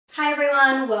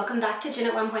everyone, welcome back to Gin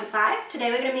at 1.5.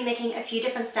 Today we're going to be making a few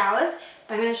different sours,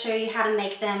 but I'm going to show you how to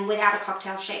make them without a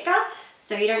cocktail shaker.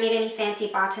 So you don't need any fancy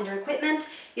bartender equipment.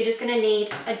 You're just going to need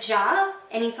a jar,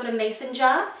 any sort of mason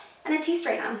jar, and a tea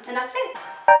strainer, and that's it.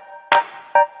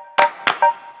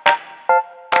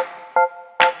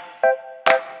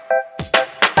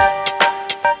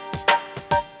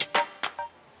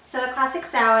 So a classic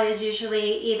sour is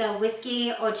usually either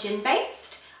whiskey or gin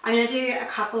based. I'm going to do a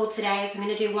couple today, so I'm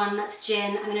going to do one that's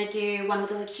gin, I'm going to do one with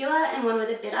a liqueur and one with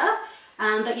a bitter.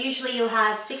 But usually you'll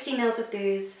have 60 ml of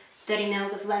booze, 30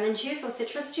 ml of lemon juice or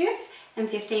citrus juice, and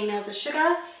 15 ml of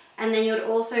sugar. And then you would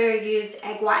also use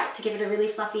egg white to give it a really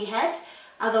fluffy head.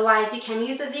 Otherwise you can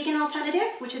use a vegan alternative,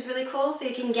 which is really cool. So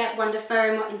you can get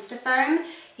wonderfoam or instafoam.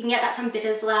 You can get that from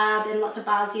Bitters Lab, and lots of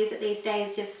bars use it these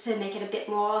days just to make it a bit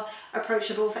more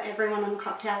approachable for everyone on the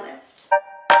cocktail list.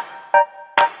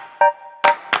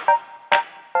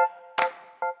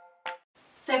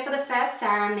 So for the first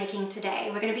sour I'm making today,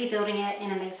 we're going to be building it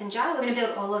in a mason jar. We're going to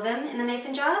build all of them in the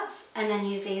mason jars and then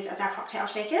use these as our cocktail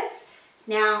shakers.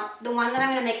 Now, the one that I'm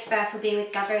going to make first will be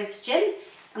with Guvvos gin,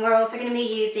 and we're also going to be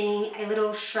using a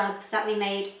little shrub that we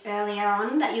made earlier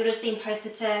on that you would have seen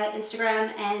posted to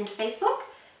Instagram and Facebook.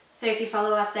 So if you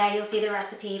follow us there, you'll see the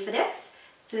recipe for this.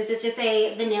 So this is just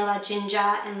a vanilla, ginger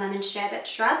and lemon sherbet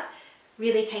shrub.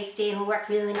 Really tasty and will work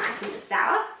really nice in the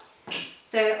sour.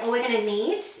 So all we're going to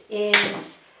need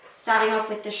is, starting off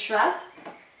with the shrub,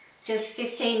 just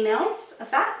 15 ml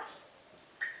of that.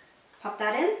 Pop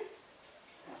that in.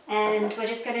 And we're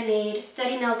just going to need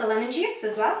 30 ml of lemon juice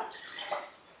as well.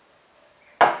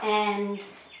 And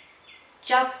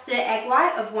just the egg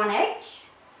white of one egg.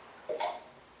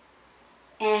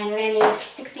 And we're going to need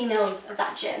 60 ml of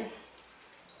that gin.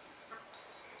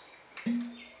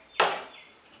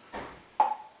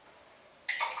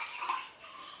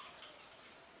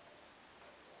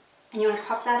 And you want to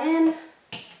pop that in.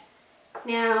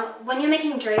 Now, when you're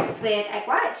making drinks with egg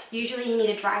white, usually you need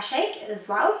a dry shake as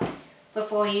well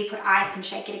before you put ice and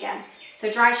shake it again. So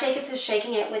dry shake is just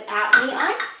shaking it without any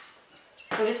ice.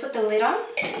 So we'll just put the lid on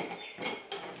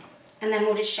and then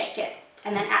we'll just shake it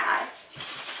and then add ice.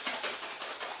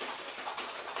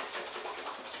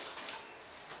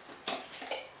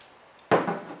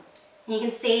 And you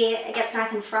can see it gets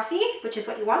nice and frothy, which is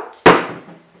what you want.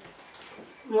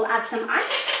 We'll add some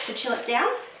ice to chill it down.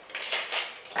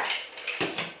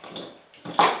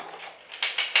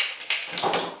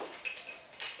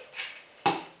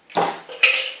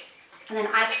 And then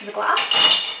ice to the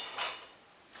glass.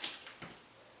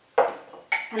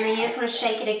 And then you just want to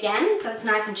shake it again so it's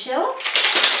nice and chilled.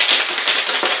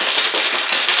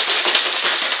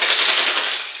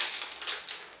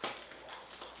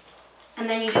 And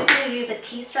then you just want to use a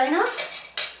tea strainer.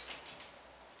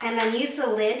 And then use the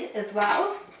lid as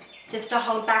well, just to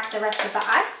hold back the rest of the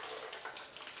ice.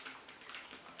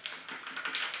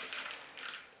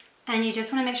 And you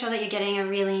just want to make sure that you're getting a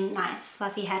really nice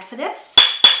fluffy head for this,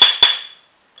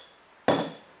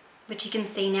 which you can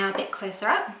see now a bit closer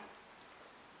up.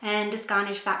 And just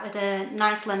garnish that with a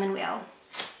nice lemon wheel.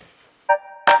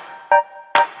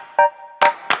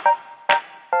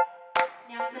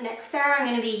 Now for the next sour, I'm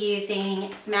going to be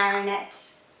using Marionette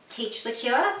peach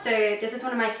liqueur. So this is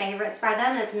one of my favorites by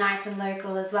them, and it's nice and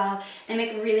local as well. They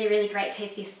make really, really great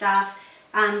tasty stuff.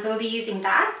 So we'll be using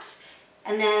that.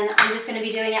 And then I'm just going to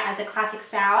be doing it as a classic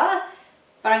sour,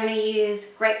 but I'm going to use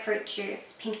grapefruit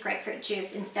juice, pink grapefruit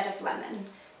juice instead of lemon.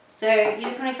 So you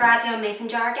just want to grab your mason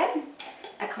jar again,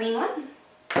 a clean one,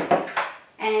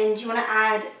 and you want to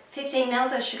add 15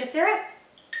 ml of sugar syrup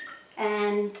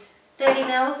and 30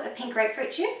 ml of pink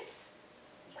grapefruit juice.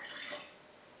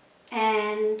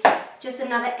 And just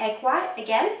another egg white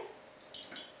again.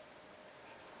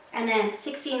 And then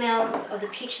 60 ml of the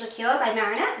peach liqueur by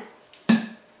Marionette.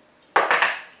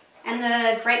 And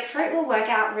the grapefruit will work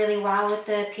out really well with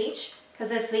the peach because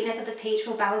the sweetness of the peach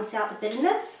will balance out the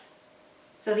bitterness.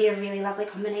 So it'll be a really lovely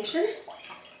combination.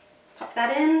 Pop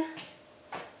that in.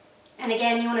 And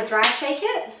again, you want to dry shake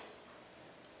it.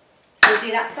 So we'll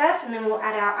do that first and then we'll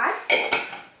add our ice.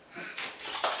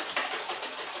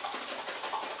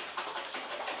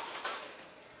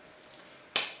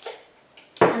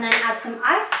 And then add some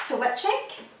ice to wet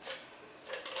shake.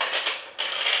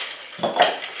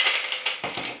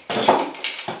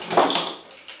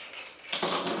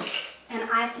 And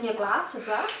ice in your glass as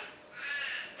well.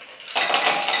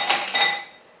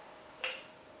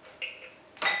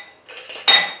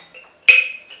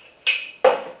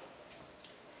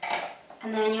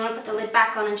 And then you want to put the lid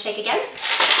back on and shake again.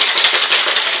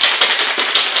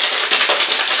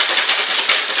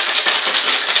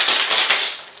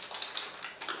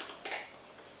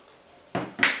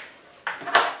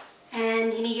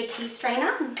 you need your tea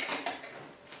strainer.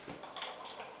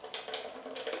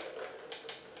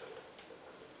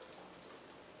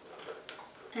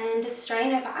 And just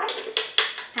strain over ice.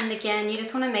 And again, you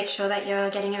just want to make sure that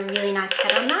you're getting a really nice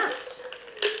head on that.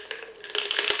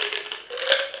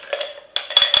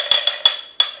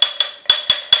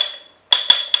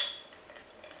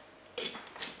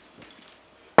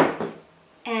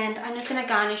 And I'm just going to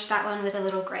garnish that one with a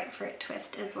little grapefruit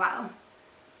twist as well.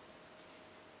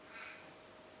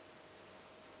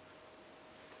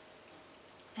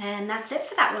 And that's it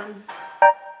for that one.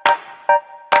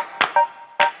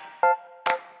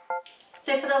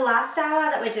 So for the last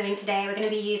sour that we're doing today, we're going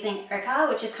to be using Økar,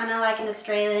 which is kind of like an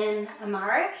Australian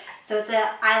Amaro. So it's an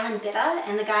island bitter,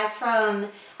 and the guys from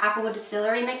Applewood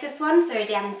Distillery make this one, so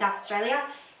down in South Australia.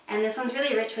 And this one's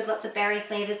really rich with lots of berry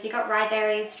flavours. So you've got rye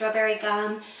berries, strawberry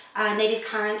gum, native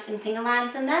currants and finger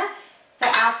limes in there. So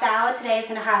our sour today is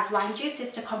going to have lime juice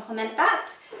just to complement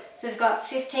that. So we've got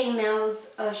 15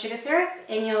 ml of sugar syrup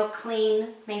in your clean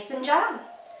mason jar.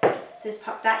 So just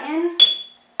pop that in.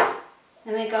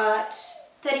 Then we got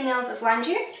 30 ml of lime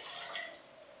juice.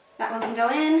 That one can go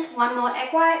in. One more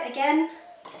egg white again.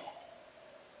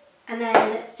 And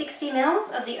then 60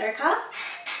 ml of the Økar,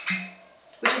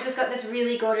 which has just got this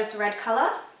really gorgeous red colour.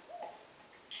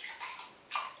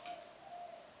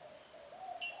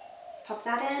 Pop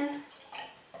that in.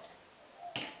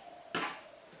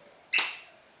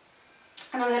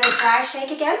 And then we're going to dry shake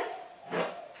again.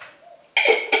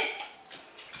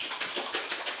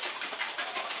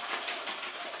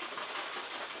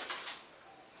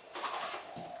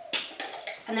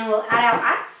 And then we'll add our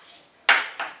ice.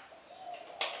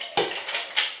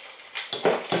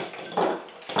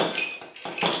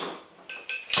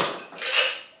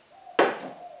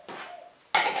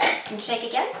 And shake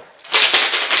again.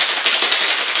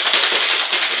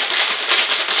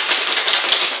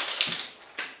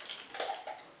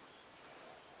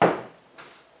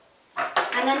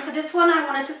 And then for this one, I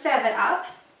wanted to serve it up,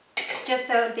 just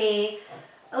so it would be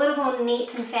a little more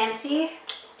neat and fancy,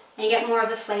 and you get more of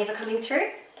the flavour coming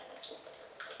through.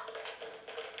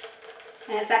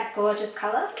 And it's that gorgeous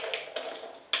colour.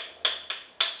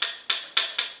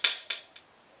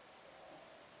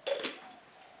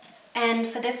 And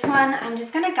for this one, I'm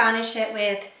just going to garnish it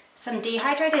with some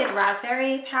dehydrated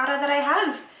raspberry powder that I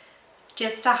have,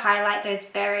 just to highlight those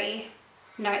berry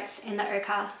notes in the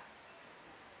Økar.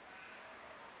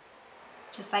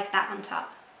 Just like that on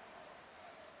top.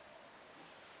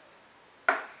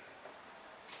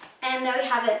 And there we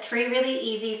have it, 3 really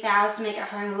easy sours to make at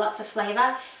home, lots of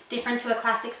flavour, different to a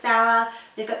classic sour.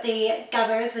 We've got the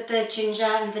Guvvos with the ginger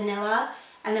and vanilla,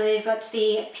 and then we've got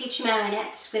the Peachy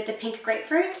Marionette with the pink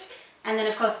grapefruit, and then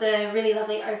of course the really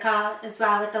lovely Økar as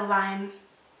well with the lime.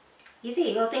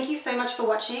 Easy. Well, thank you so much for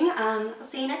watching. I'll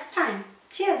see you next time.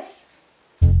 Cheers!